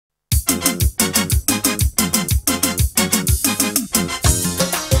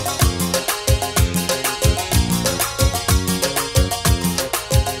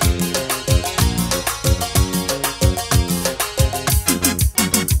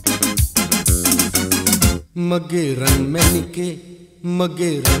मगे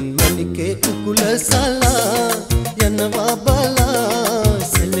रन्मनिके उकुल साला यनवा बाला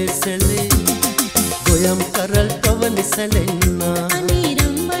सेले सेले गोयम करल पवन सलेन्ना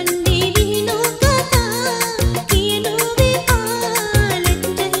अनीरम बंदी विनो कथा कियनो विपालत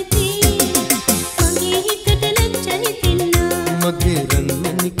जहिती मगे हितट लज्जहितिन्ना मगे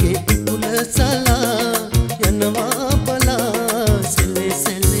रन्मनिके उकुल साला यनवा बाला सेले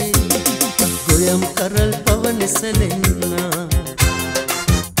सेले गोयम करल पवन सलेन्ना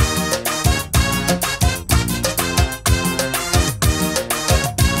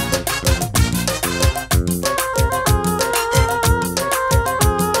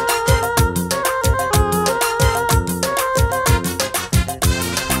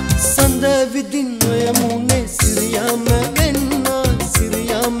विदिन यमुने सिरिया में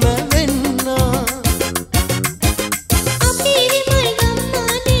वेन्ना අපේ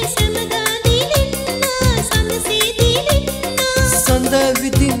මල්ගම්මානේ සමදා දිලින්නා සඳසේ දිලින්නා संद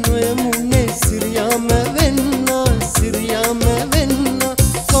विदिन यमुने सिरिया में वेन्ना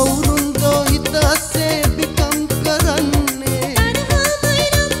कौरुंदो हितासे बिकम करन्ने තරහාමයි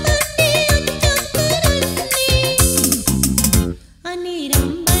රම්බන්නේ අච්චම් කරන්නේ අනීරම්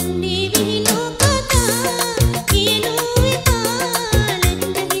බන්දී විනෝ කතා කියනෝ විපාලත්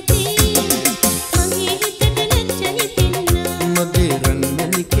ජහිතේ මගේ හිතට ලැජ්ජහිතින්නා मगे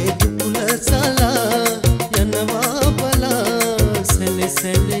रन्मनिके उकुल साला यनवा बाला सेले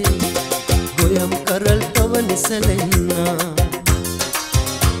सेले गोयम करल पवन सलेन्ना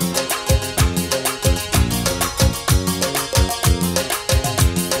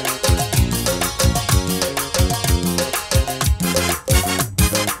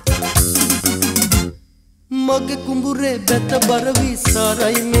मगे कुंबुरे बेत बरवी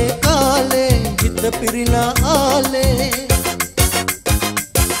साराई में काले हित पिरिला आले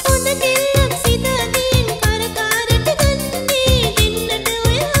හොඳ දෙල්ලක් සිතකින් කරකාරට ගන්නේ දෙන්නට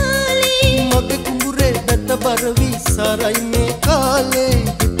ඔය හාලේ मगे कुंबुरे बेत बरवी साराई में काले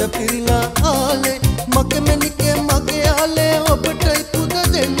हित पिरिला आले मगे मनिके मगे आले ओबटई पुद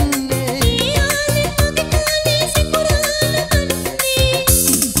देन्ने යාලේ මගේ කාලේ සිකුරාල කන්නේ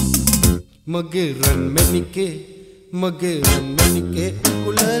मगे रन्मनिके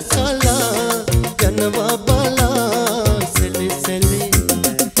उकुल साला यनवा बाला सेले सेले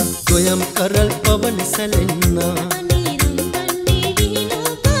गोयम करल पवन सलेन्ना අනීරම් බන්දී විනෝ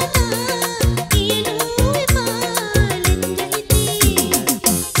කතා කියනෝ විපාලත් ජහිතේ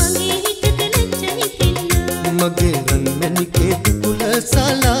මගේ හිතට ලැජ්ජහිතින්නා मगे रन्मनिके उकुल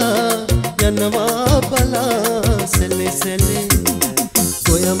साला यनवा बाला सेले सेले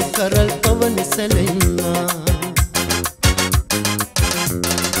गोयम करल पवन सलेन्ना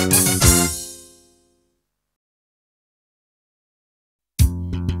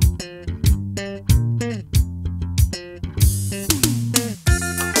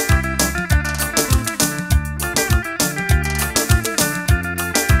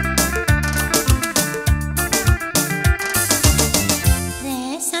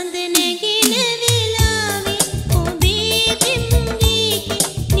රෑ සඳ නැගින වෙලාවේ ඔබේ පිම්ගීති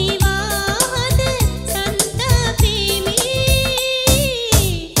නිවාහද සන්තාපේමි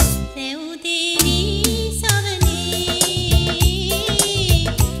රැව් දේවි සවනේ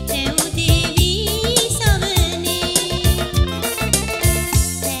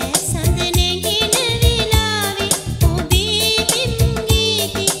රෑ සඳ නැගින වෙලාවේ ඔබේ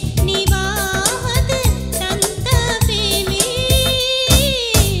පිම්ගීති නිවාහද සන්තාපේමි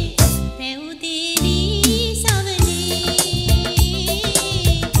රැව් දේවි සවනේ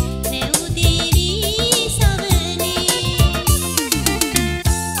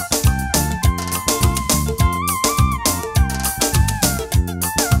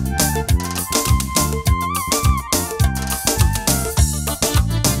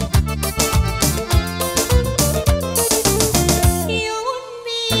යොවුන්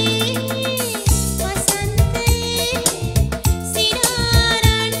මේ වසන්තයේ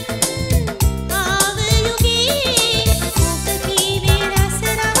සිනාරන් ආවලුගේ ඔබ කීවේ රස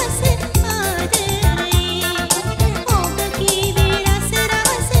රස ආදරේ ඔබ කීවේ රස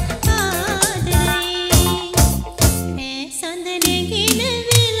රස ආදරේ රෑ සඳ නැගින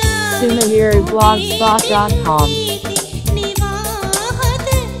වෙලාවේ Sunahiriblogspot.com. නිවාහද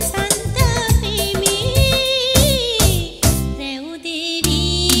සන්තාපේමි රැව් දේවි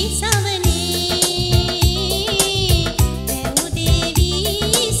සවනේ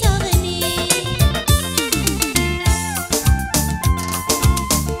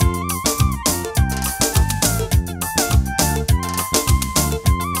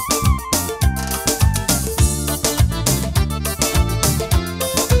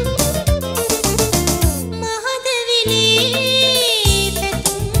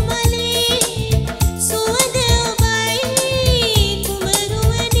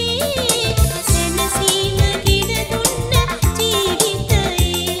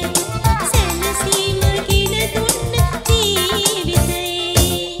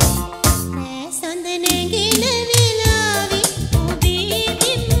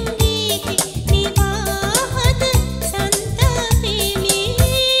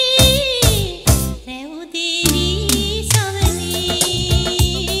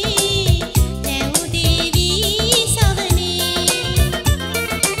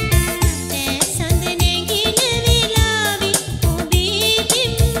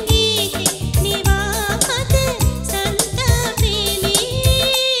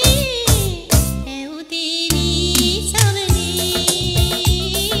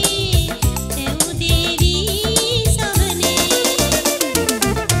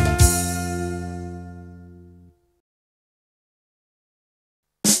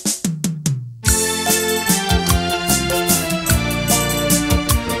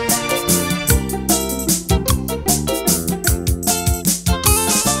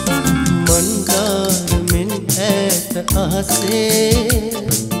අහසේ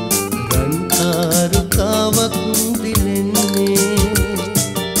රන්තාරුකාවක් දිලෙන්නේ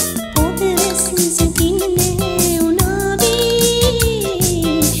ඔබ සිසිකින්නේ උනාවී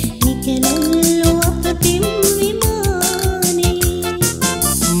නිකලල්ලෝ අප පිම් විමානේ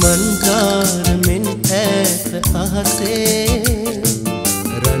මන්දාරමෙන් ඈත අහසේ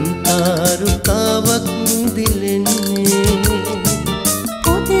රන්තාරුකාවක් දිලෙන්නේ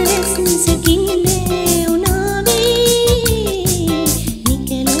ඔබ සිසිකින්නේ උනාවී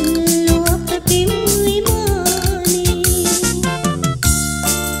නිකලල්ලෝ අප පිම් විමානේ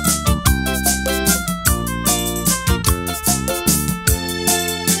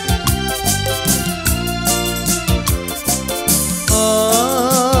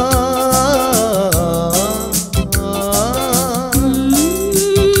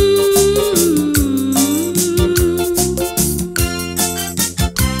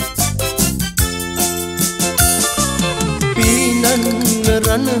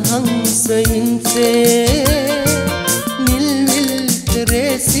රන්හංසයින්සේ නිල්විල්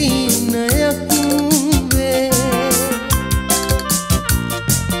රේසිනයක් වේ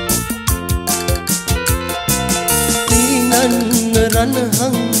පීනන්න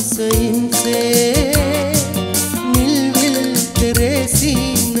රන්හංසයින්සේ නිල්විල්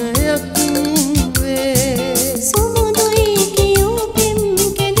රේසිනයක් වේ සුමුදුයි කියෝ පෙම්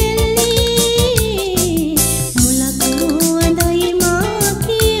කෙදෙල්ලී මුලකෝ අඳයි මා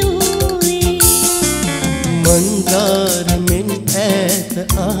කියුවේ මන්දාරමෙන් ඈත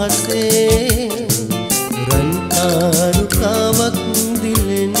අහසේ රන්තාරුකාවක්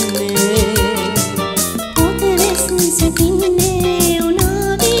දිලෙන්නේ ඔබ සිසිකින්නේ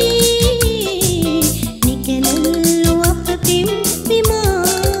උනාවී නිකලල්ලෝ අප පිම්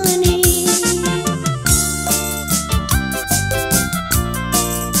විමානේ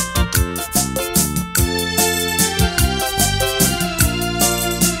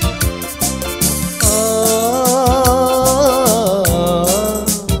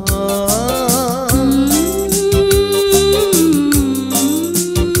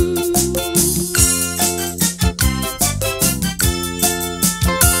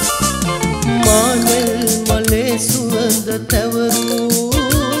මානෙල් මලේ සුවඳ තැවරූ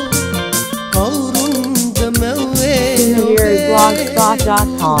කවුරුන්ද මැව්වේ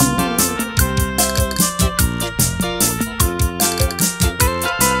SanjeewaBlogspot.com.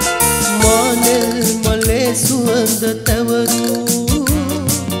 මානෙල් මලේ සුවඳ තැවරූ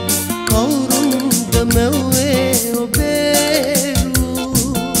කවුරුන්ද මැව්වේ ඔබේ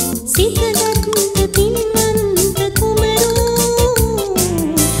රූ සිතගත් පින්වන්ත කුමරෝ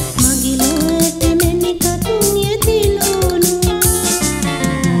මගිලොවට මැණිකත් යතිලෝනු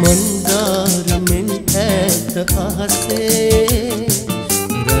මන්දාරමෙන් ඈත අහසේ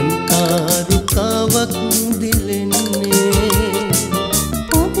රන්තාරුකාවක් දිලෙන්නේ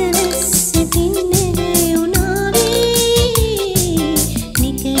ඔබ සිසිකින්නේ උනාවී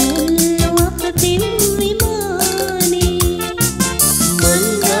නිකලල්ලෝ අප පිම් විමානේ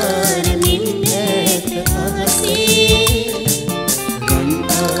මන්දාරමින් ඈත අහසේ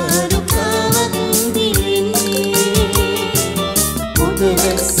රන්තාරුකාවක් දිලෙන්නේ ඔබ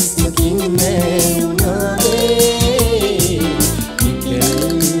සිසිකින්නේ උනාවේ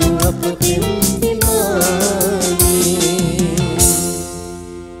නිකලල්ලෝ අප පිම් විමානේ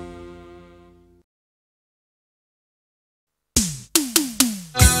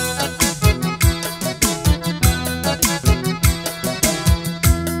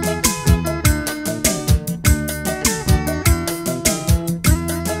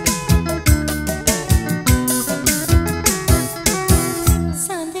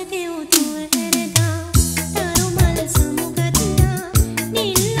සඳ දෙව්තුව හැරදා තරු මල් සමුගත්තා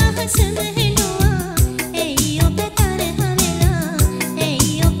නිල් අහසම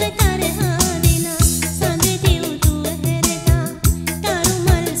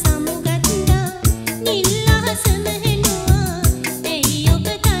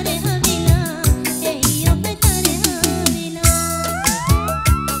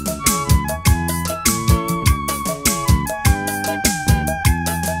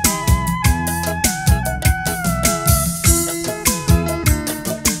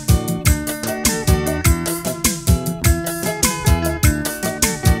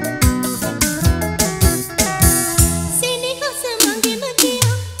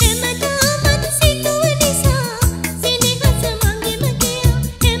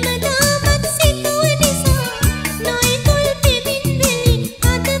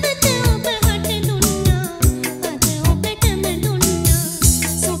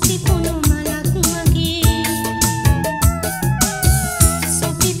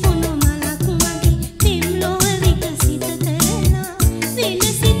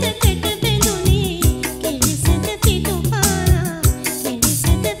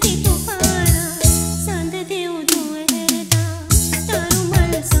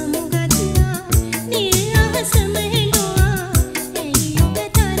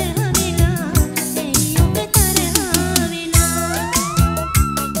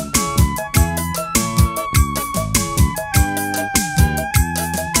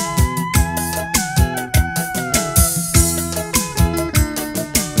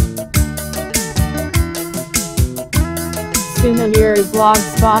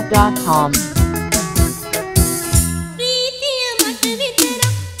blogspot.com.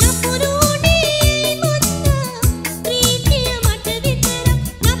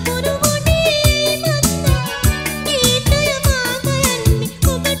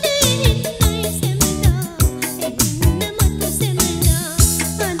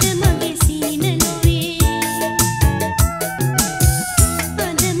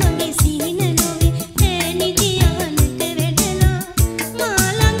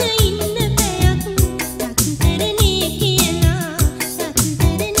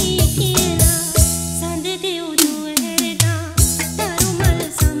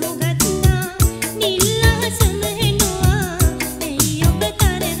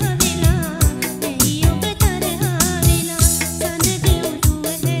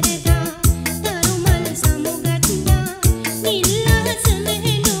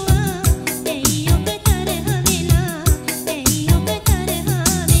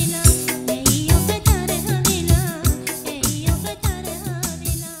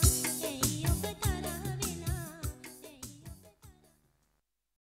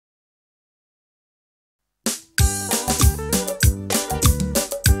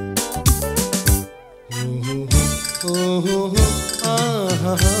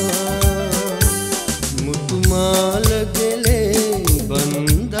 මුතුමාල ගෙලේ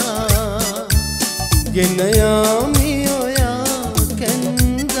බන්දා ගෙනයාමි ඔයා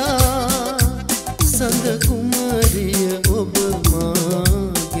කැන්දා සඳ කුමරිය ඔබ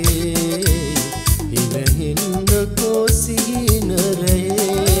මාගේ ඉලහින්න කොසිනරේ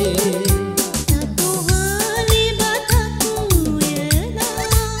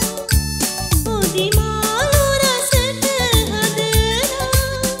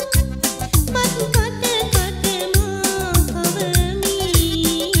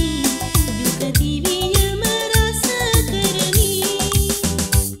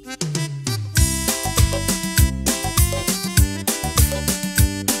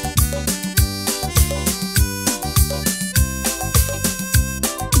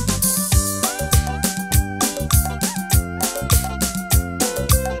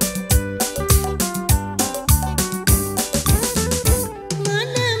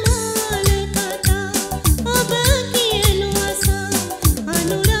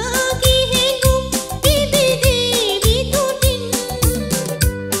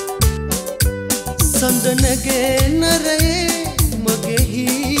සඳනගේ නරයේ මගේ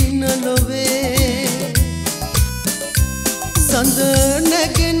හීන ලොවේ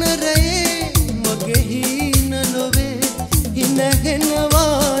සඳනගේ නරයේ මගේ හීන ලොවේ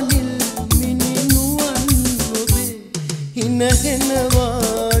හිනහෙනවා නිල් මිනිනුවන් ඔබේ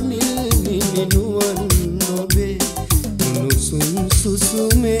හිනහෙනවා නිල් මිනිනුවන් ඔබේ උණුසුම්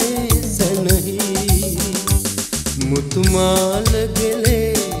සුසුමේ සැනහි මුතුමාල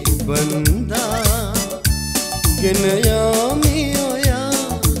ගෙලේ බන්දා ගෙනයාමි ඔයා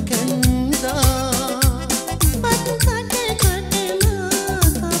කැන්දා පතු කට කට මා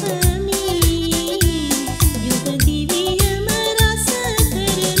කවමි යුග දිවියම රස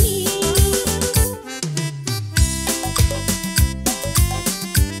කරමි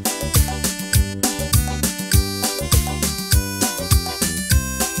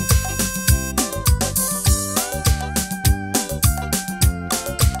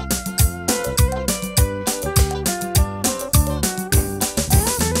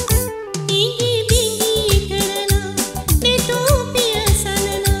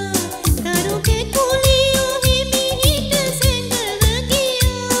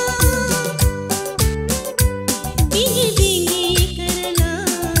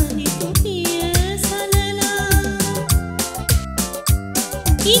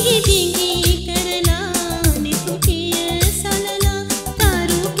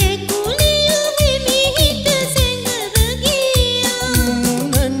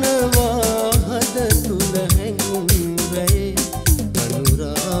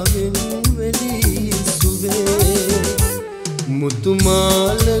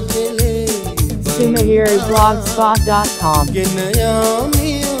blogspot.com.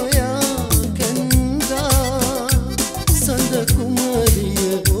 ගෙනයාමි ඔයා කැන්දා සඳ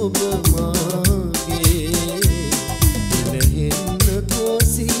කුමරිය ඔබ මාගේ ඉලහෙන්න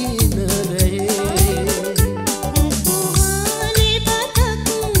කොසිනරේ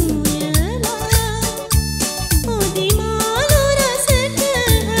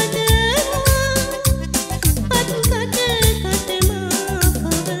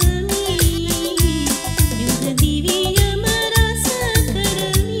දිවියම රස කර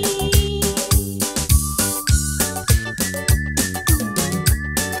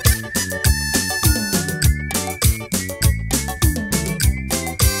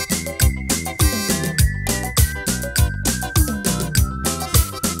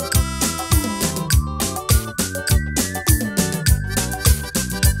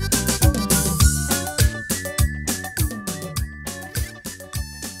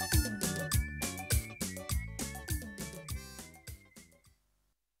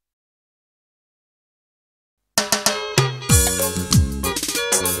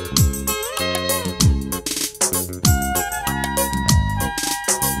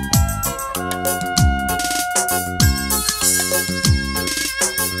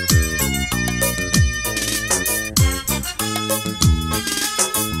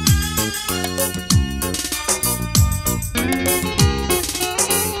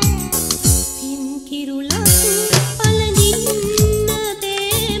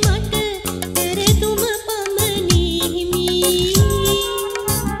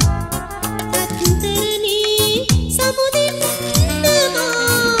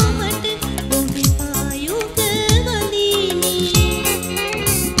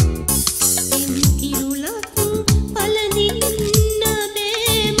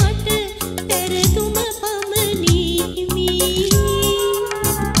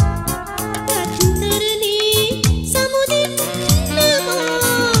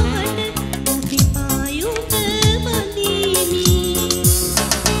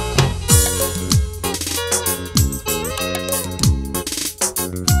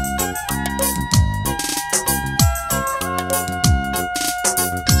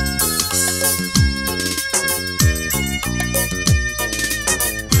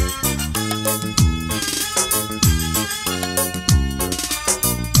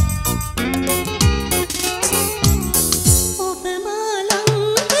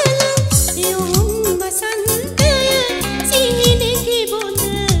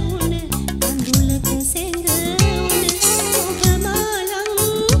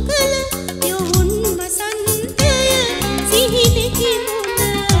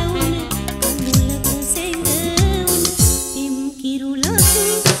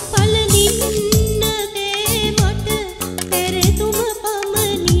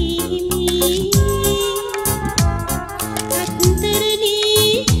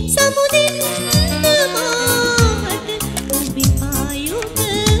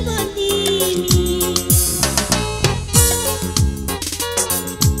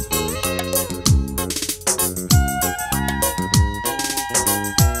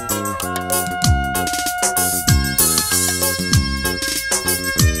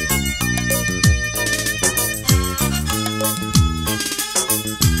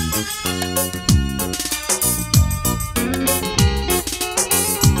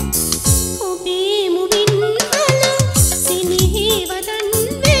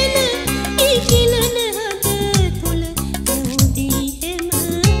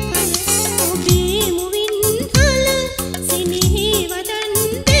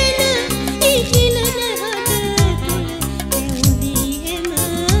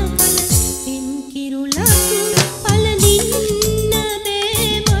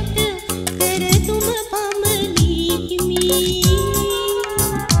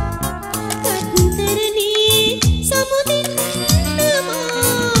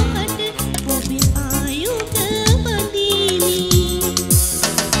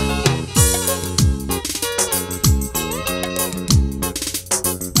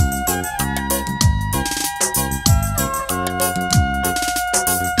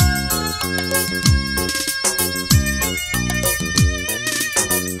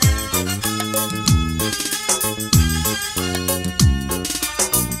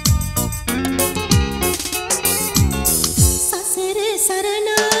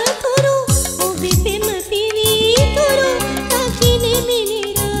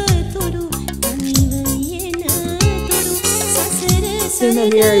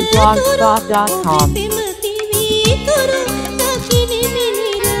Blogspot.com.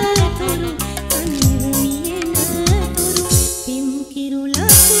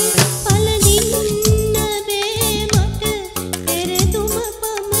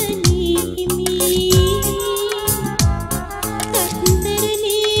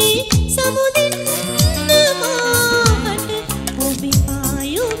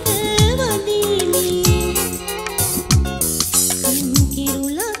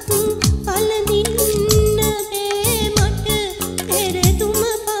 Kirulat pala din na be mat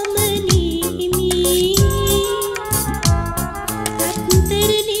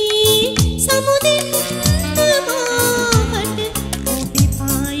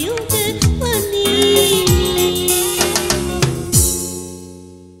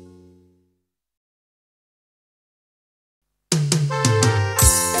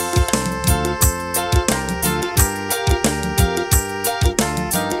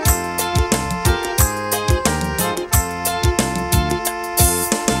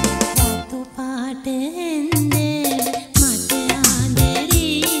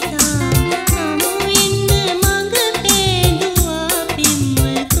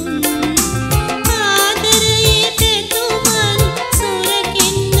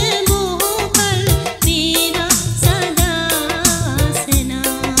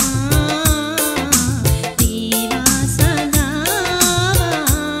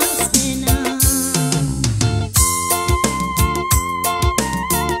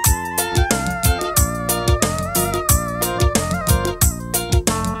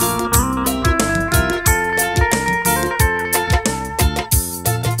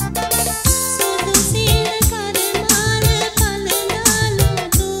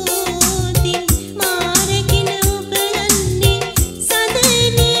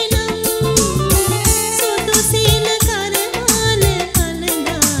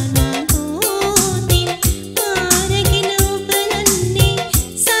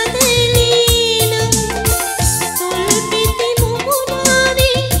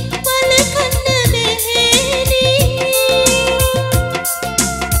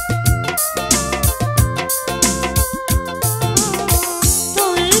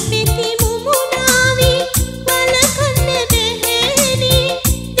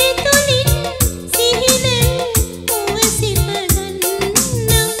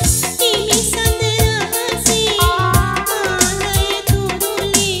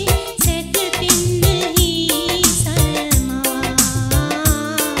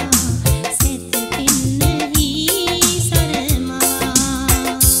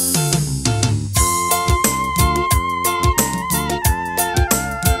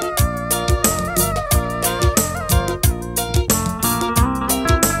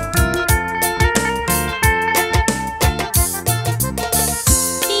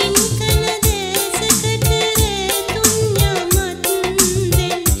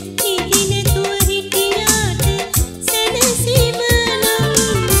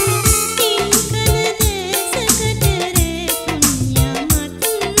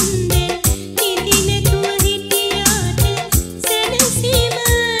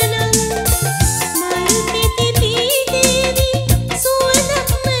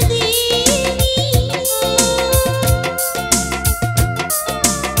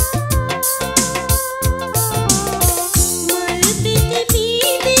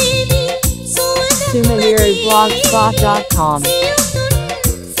blogspot.com.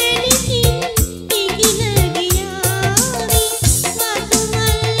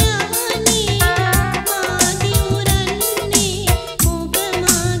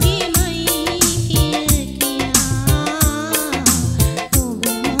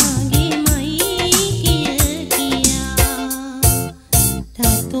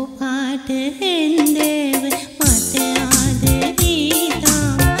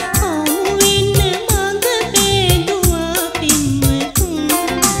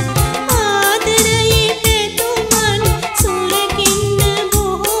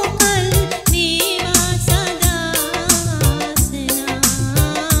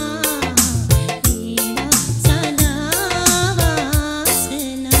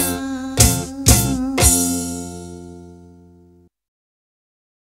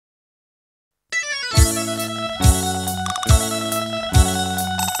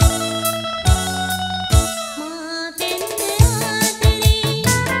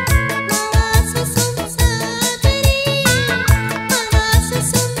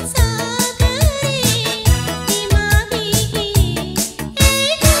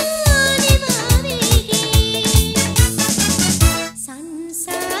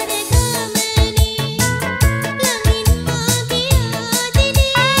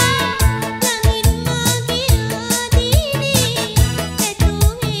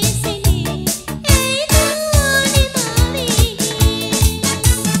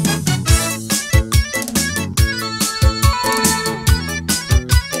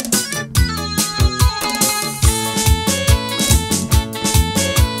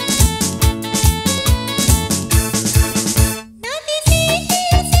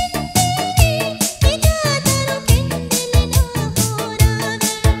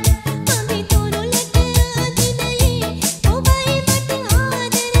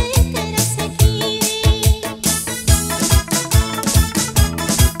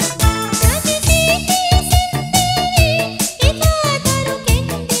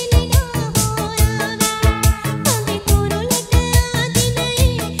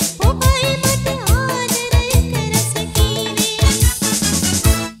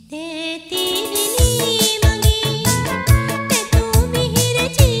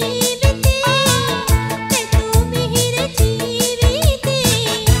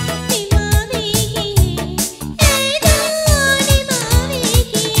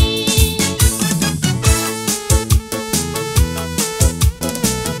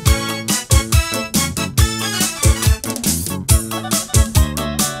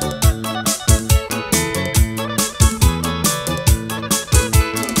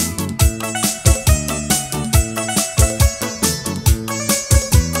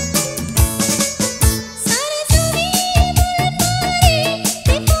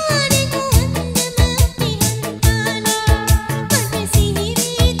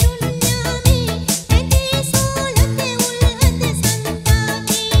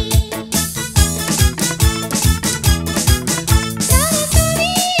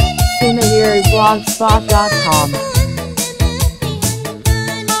 blogspot.com.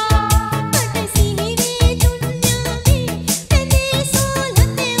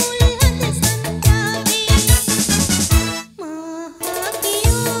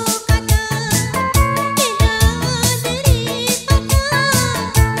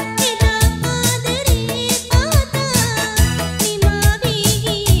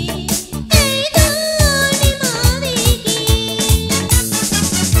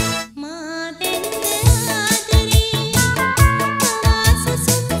 මාදෙන්න ආදරේ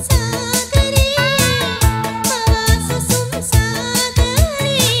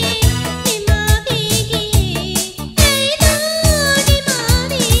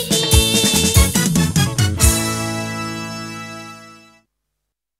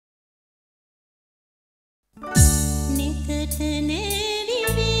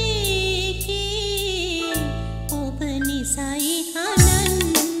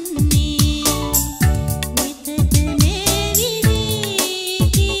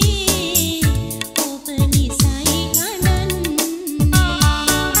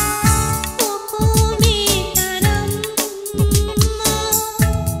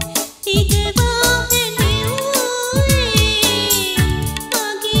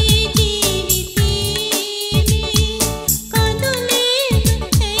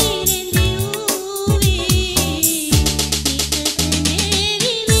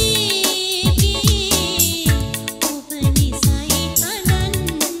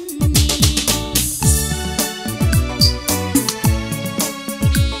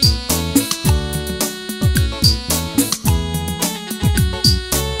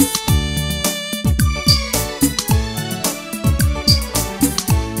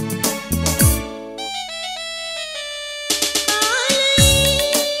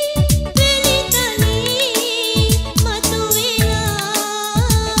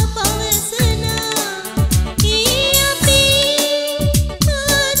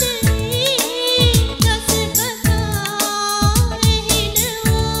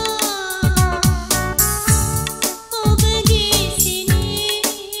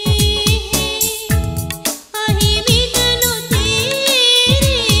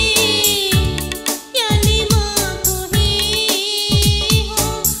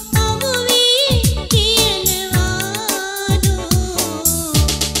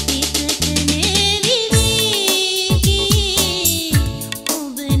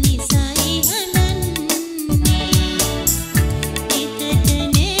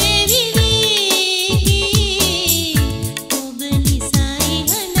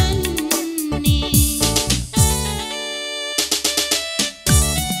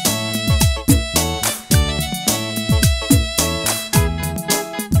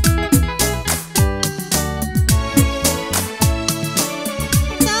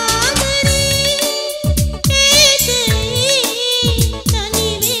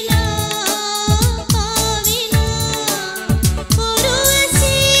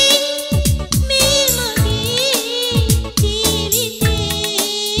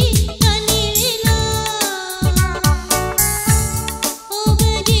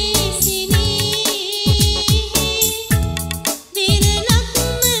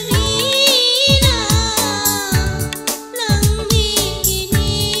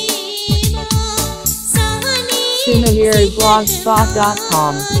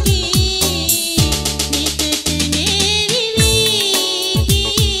SanjeewaBlogspot.com.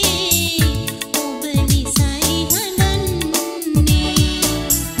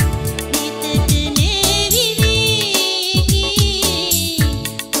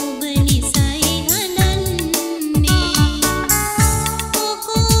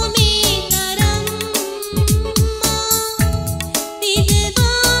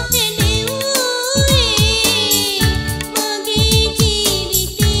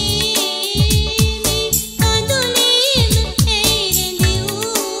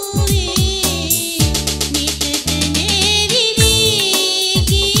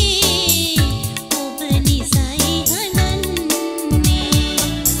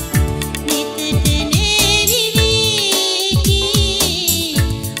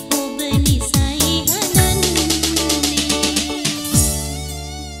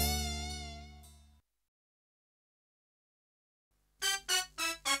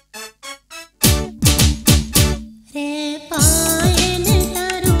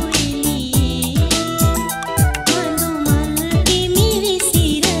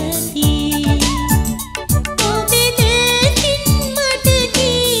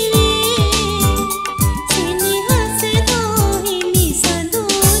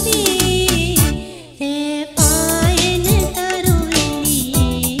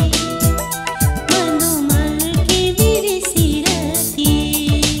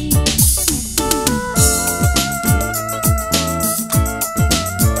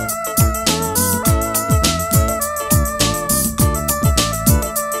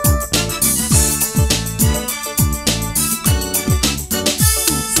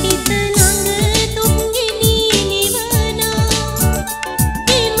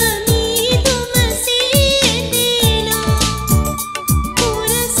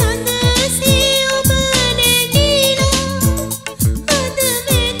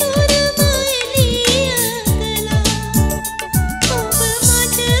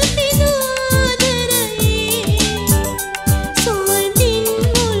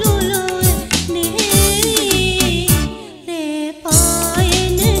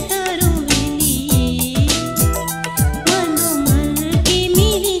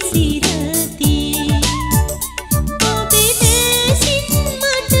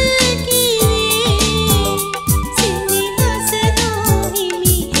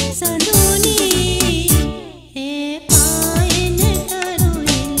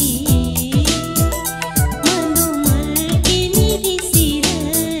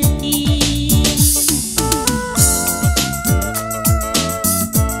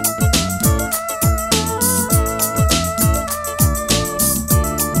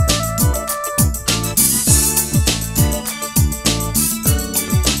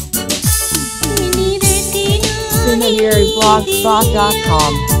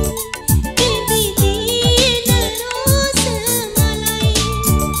 SanjeewaBlogspot.com.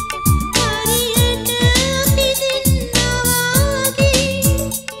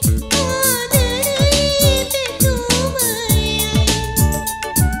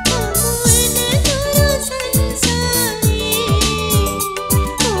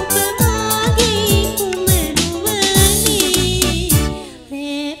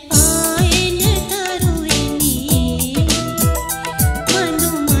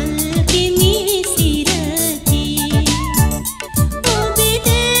 Manu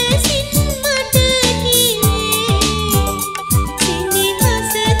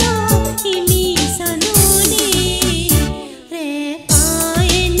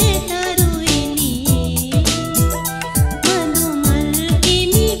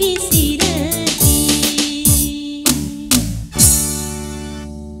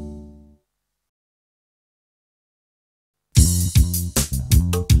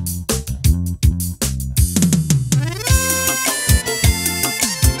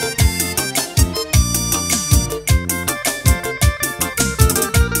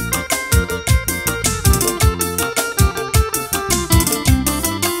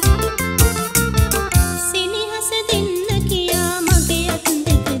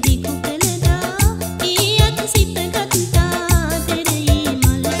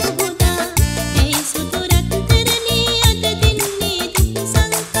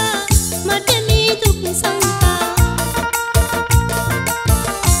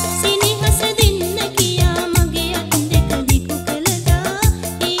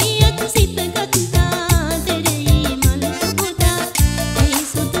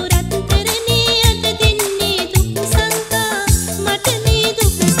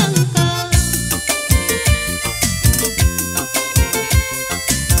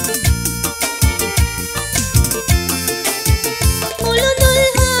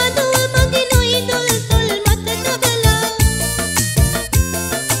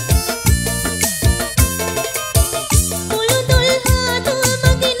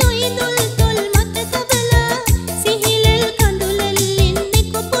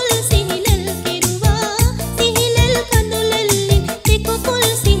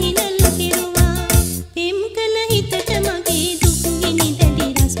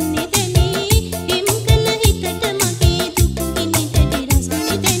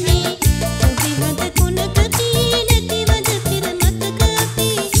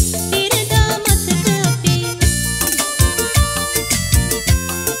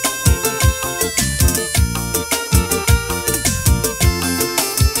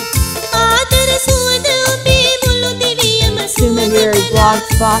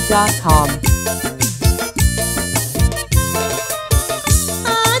blogspot.com.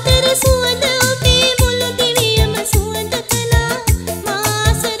 ආදර සුවඳ ඔබේ මුළු දිවියම සුවඳ කළා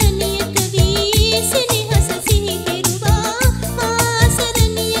මාසරණිය කවි සිනහස සිහි කෙරුවා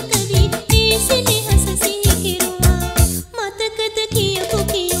මාසරණිය කවි සිනහස සිහි කෙරුවා මතකද කියපු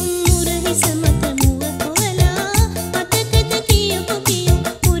කියුම් මුරහිස මත මුව හොවලා මතකද කියපු කියුම්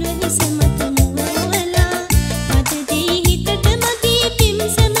මුරහිස මත මුව හොවලා අද දී හිතට මගේ පිම්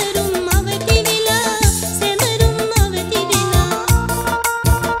සමරුම් අවදි වෙලා සමරුම් අවදි වෙලා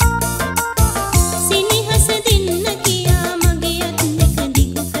සිනහස දෙන්න කියා මගේ අත් දෙක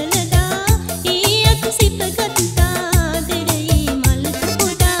දිගු කළදා ඒ අත් සිපගත්තා ආදරේ මලක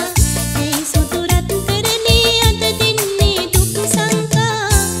පොඩා ඒ සුදු රත්තරනේ අද දෙන්නේ දුක් සංකා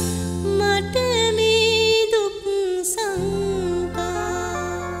මට මේ දුක් සංකා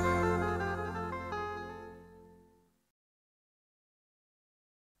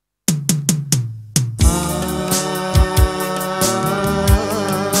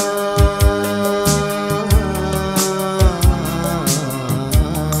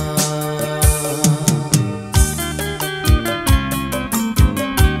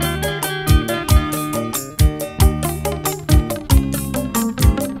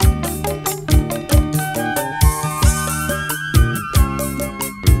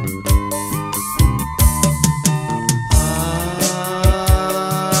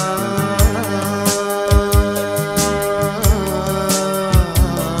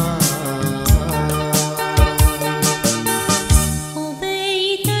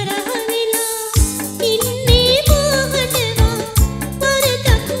ඔබේ තරහ වෙලා ඉන්නේ මොහොතවා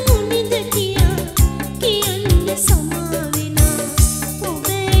වරදක් මුනිද කියා කියන්න සමා වෙලා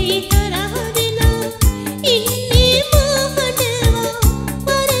ඔබේ තරහ වෙලා ඉන්නේ මොහොතවා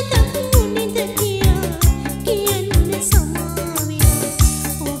වරදක් මුනිද කියා කියන්න සමා වෙලා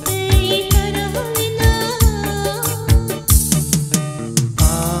ඔබේ තරහ වෙලා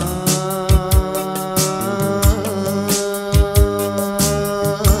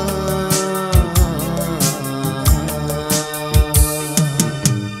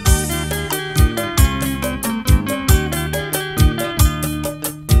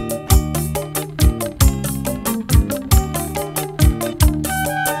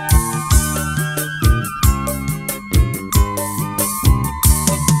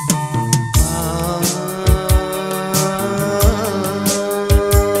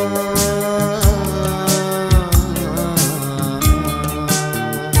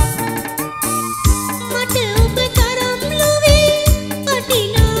මට ඔබ තරම් ලොවේ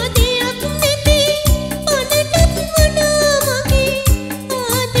වටිනා දෙයක් නැති අනටත් වඩා මගේ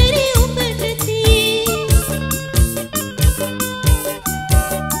ආදරේ ඔබට තියේ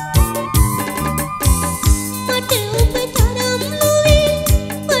මට ඔබ තරම් ලොවේ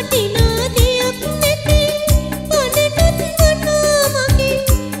වටිනා දෙයක් නැති අනටත් වඩා මගේ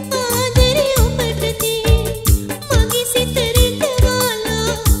ආදරේ ඔබට තියේ මගේ සිත රිටවාලා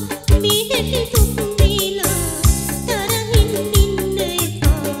මේ හැටි දුක් දීලා තරහින් ඉන්න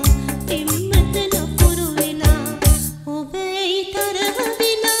එපා පෙම්මත නපුරු වෙලා ඔබේ තරහ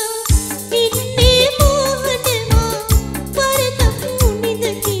වෙලා ඉන්නේ මොහොතවා වරදක් මුනිද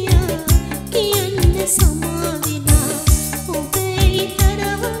කියා කියන්න සමා වෙලා ඔබේ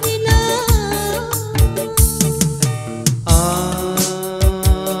තරහ වෙලා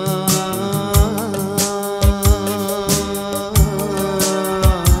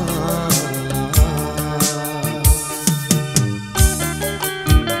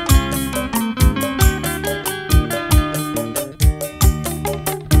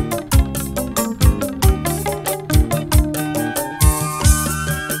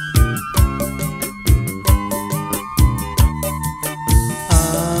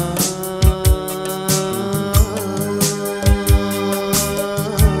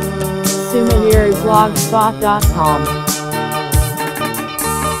blogspot.com.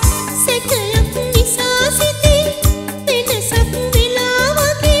 සැකයක් නිසා සිතේ වෙනසක් වෙලා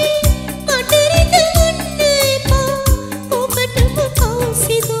වගේ මට රිදවන්න එපා ඔබටම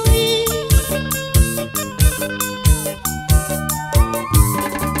කවුසිදුවේ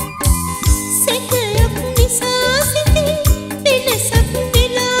සැකයක් නිසා සිතේ වෙනසක්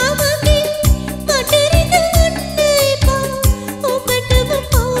වෙලා වගේ මට රිදවන්න එපා ඔබටම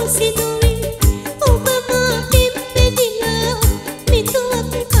කවුසිදුවේ ඔබ මා පිප්පෙද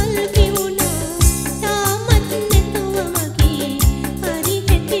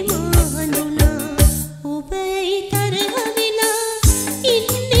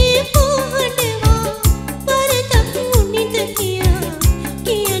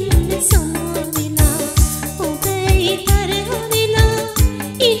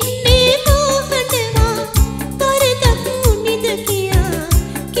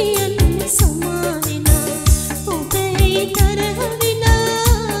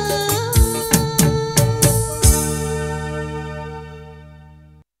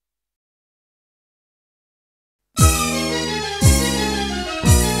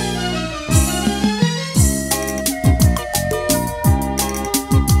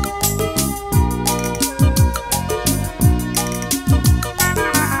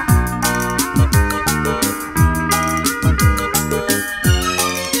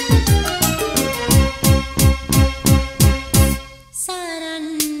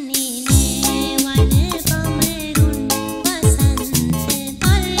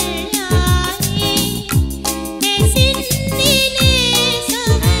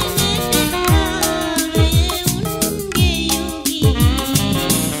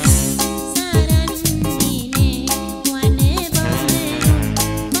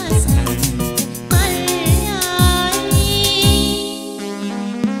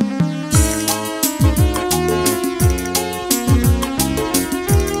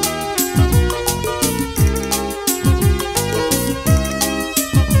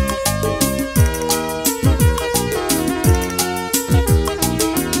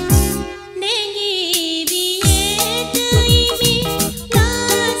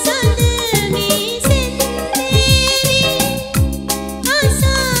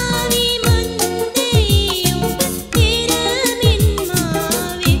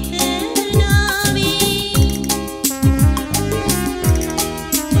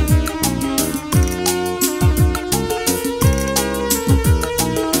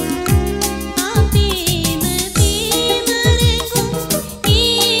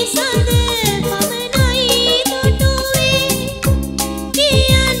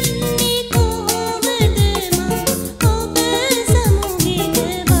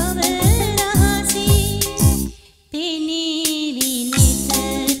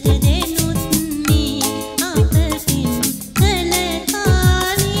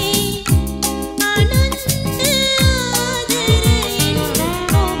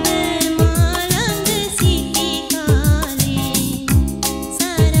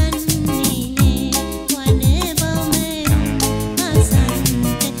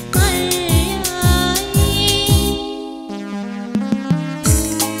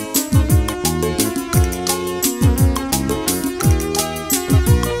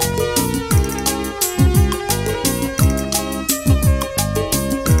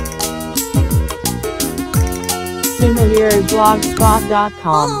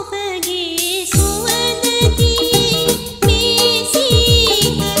blogspot.com. ඔබගේ සුවඳදී මේ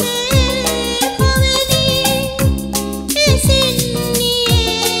සීහලේ පවනී එසෙන්නේ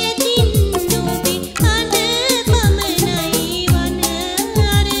දින් නොබි අද පමණයි වන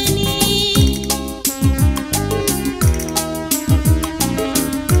අරණී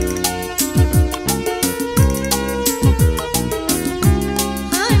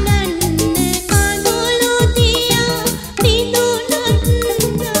ආනන්න කඳුළු තියා පිදුනත්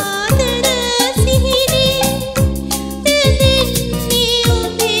ආදර සිහිනේ දෙදෙන්නේ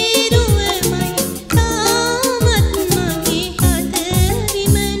ඔබේ රුවමයි තාමත් මගේ හද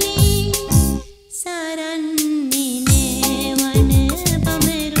විමනේ සරන්නේ නෑ වන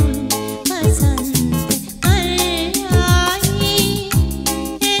බමරුන් වසන්ත අල්ආයි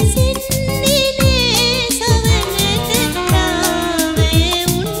එසින්නේ නෑ සවනට රාවේ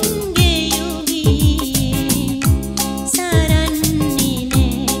උන්ගේ යුගී සරන්නේ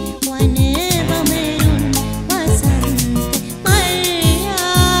නෑ වන බමරුන් වසන්ත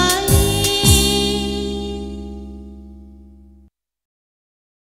අල්ආයි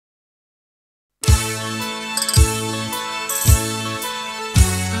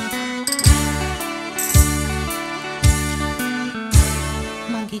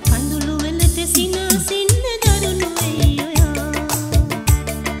මගේ කඳුළු වලට සිනාසින්න දරුණු වෙයි ඔයා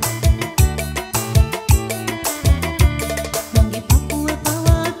මගේ පපුව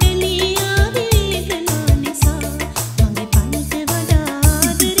පවා පෙළී ආවේ වේදනා නිසා මගේ පනිත වඩා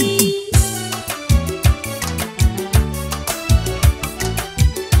ආදරේ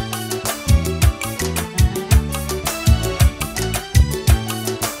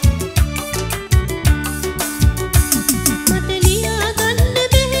මට ලියා ගන්න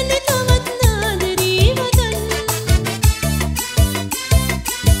බැහැනේ තවත් ආදරේ වදන්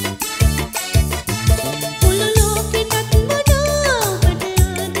මුළු ලෝකෙටත් වඩා ඔබට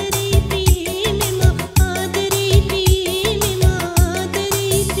ආදරේ පියේ මෙම ආදරේ පියේ මෙම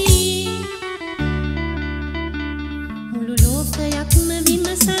ආදරේ පියේ මුළු ලෝකයක්ම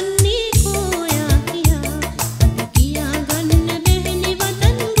විමසන්නේ කොයා කියා මට කියා ගන්න බැහැනේ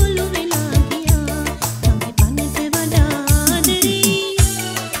වදන් ගොළු වෙලා ගියා මගේ පනත වඩා ආදරේ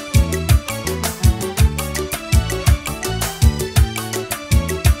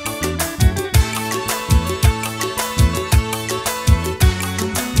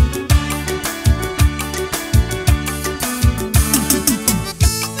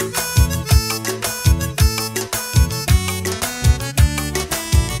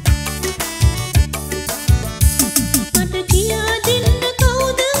මට කියා දෙන්න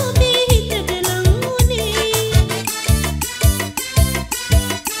කවුද ඔබේ හිතට ලං වුනේ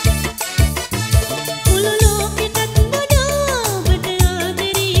මුළු ලෝකෙටත් වඩා ඔබට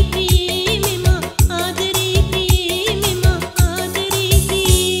ආදරේ පියේ මෙම ආදරේ පියේ මෙම ආදරේ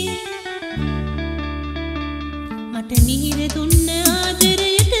පියේ මට මිහිර දුන්න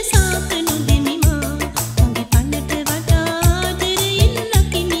ආදරයට සාප නොදෙමි මා මගේ පනට වඩා ආදරයෙන්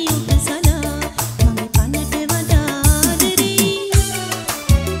ලකිමි ඔබ සදා මගේ පනට වඩා ආදරේ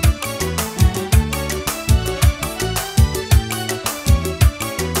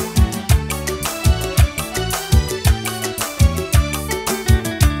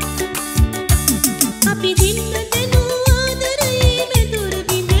අපි දින්න දෙනු ආදරේ මෙදුර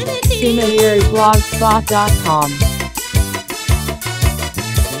බිඳ වැටේ blogspot.com.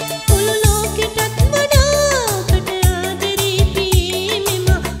 මුළු ලෝකෙටත් වඩා ඔබට ආදරේ පියේ මෙම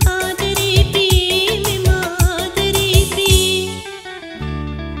ආදරේ පියේ මෙම ආදරේ පියේ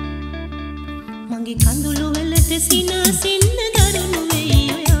මගේ කඳුළු වලට සිනාසින්න දරුණු වෙයි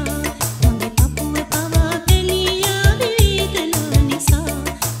ඔයා මගේ පපුව පවා පෙළී ආවේ වේදනා නිසා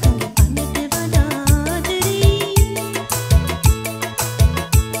මගේ පනත වඩා ආදරේ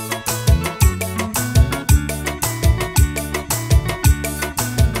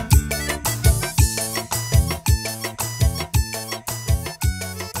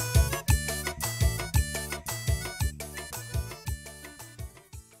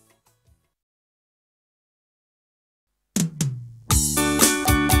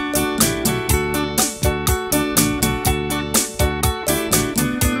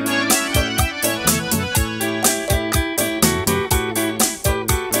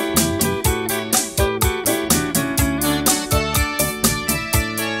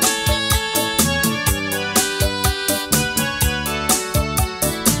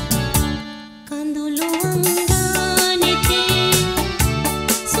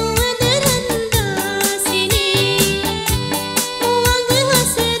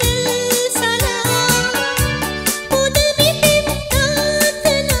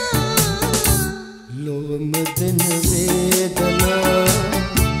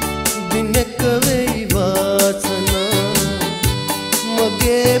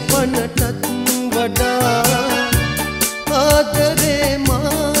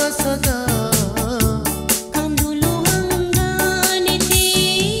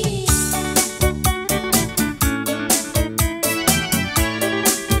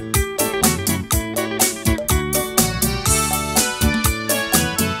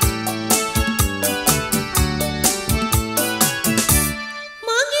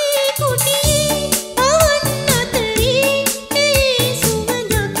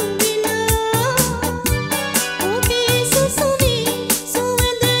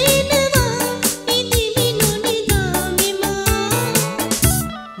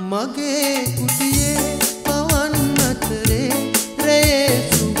මගේ කුටියේ පවන් අතරේ රේ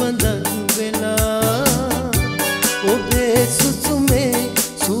සුවඳක් වෙලා ඔබේ සුසුමේ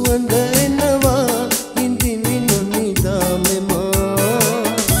සුවඳ එනවා ඉඳිමි නොනිදා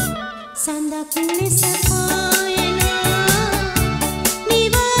මෙමා සඳක් ලෙස පායනා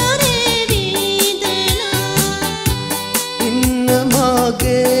නිවාරේ වේදනා ඉන්න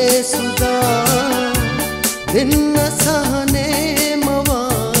මගේ සුදා දෙන්න සහනේ මවා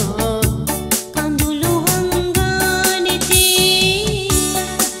කඳුළු හංගානෙතේ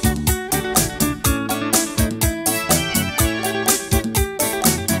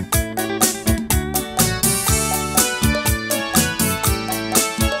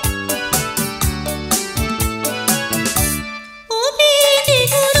ඔබේ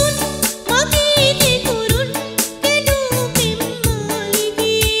දෙකුරුන් මගේ දෙකුරුන් කෙඩූ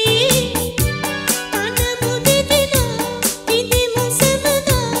පෙම්මාලිගේ අනමු දෙදෙනා ඉදිමු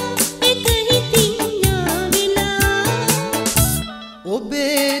සමදා එක හිතින් යාවිලා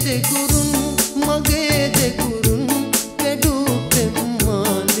ඔබේ දෙකුරුන් මගේ දෙකුරුන් කැඩූ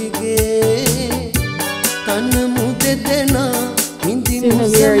පෙම්මාලිගේ කනමු දෙදෙනා හිඳිමු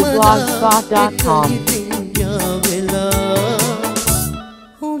සමදා එක හිතින් යාවෙලා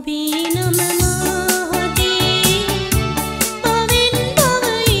ඔබේ නම මාහතේ පවෙන්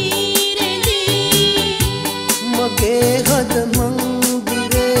පවයි රැඳී මගේ හද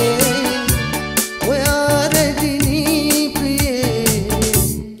මංගිරේ ඔයා රැඳිනී ප්‍රියේ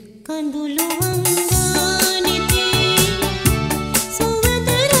කඳුළු හංගානෙතේ සුවඳ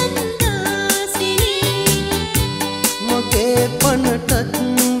රන්දාසිනේ මගේ පනටත්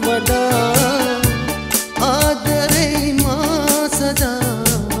වඩා ආදරෙයි මා සදා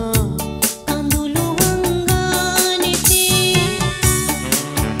කඳුළු හංගානෙතේ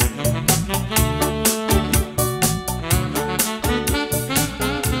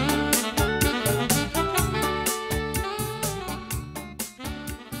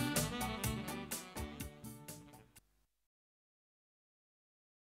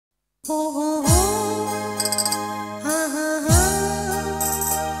ho ho ho ha ha ha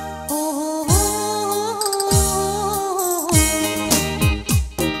ho ho ho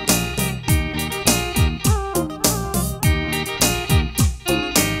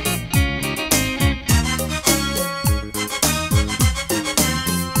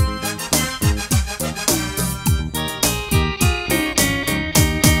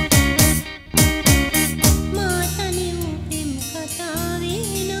මාතනි උපෙම් කතාවේ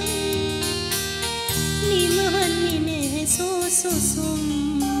නම් නිමහන්නේ නැහැ සෝසුසුම්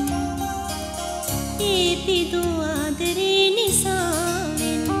ඒ පිදු ආදරේ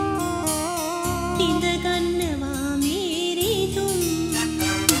නිසාවෙන් තිඳ ගන්නවා මේ රිදුම්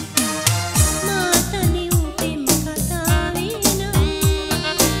මාතනි උපෙම් කතාවේ නම්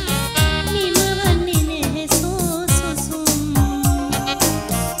නිමහන්නේ නැහැ සෝසුසුම්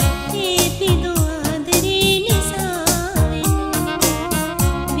ඒ පිදු ආදරේ නිසාවෙන්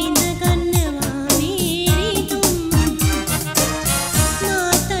විඳ ගන්නවා මේ රිදුම්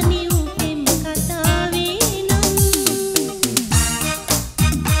මාතනි උපෙම් කතාවේ නම්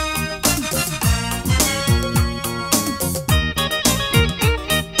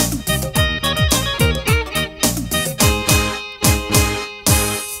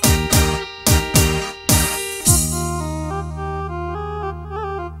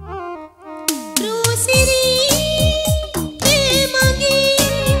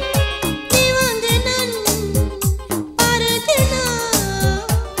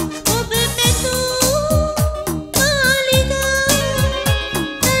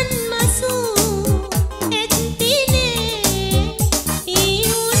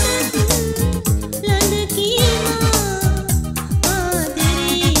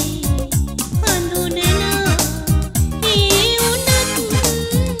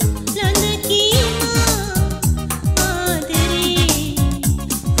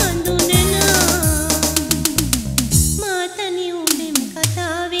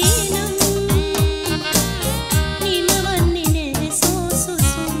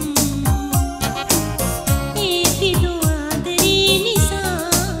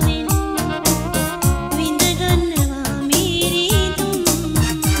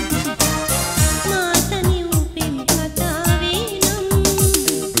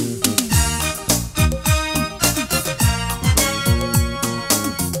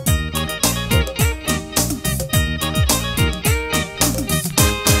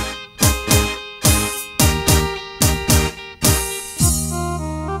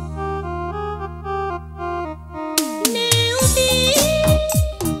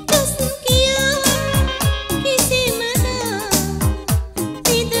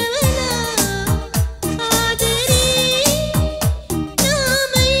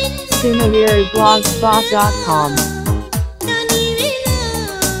Sunaviriblogspot.com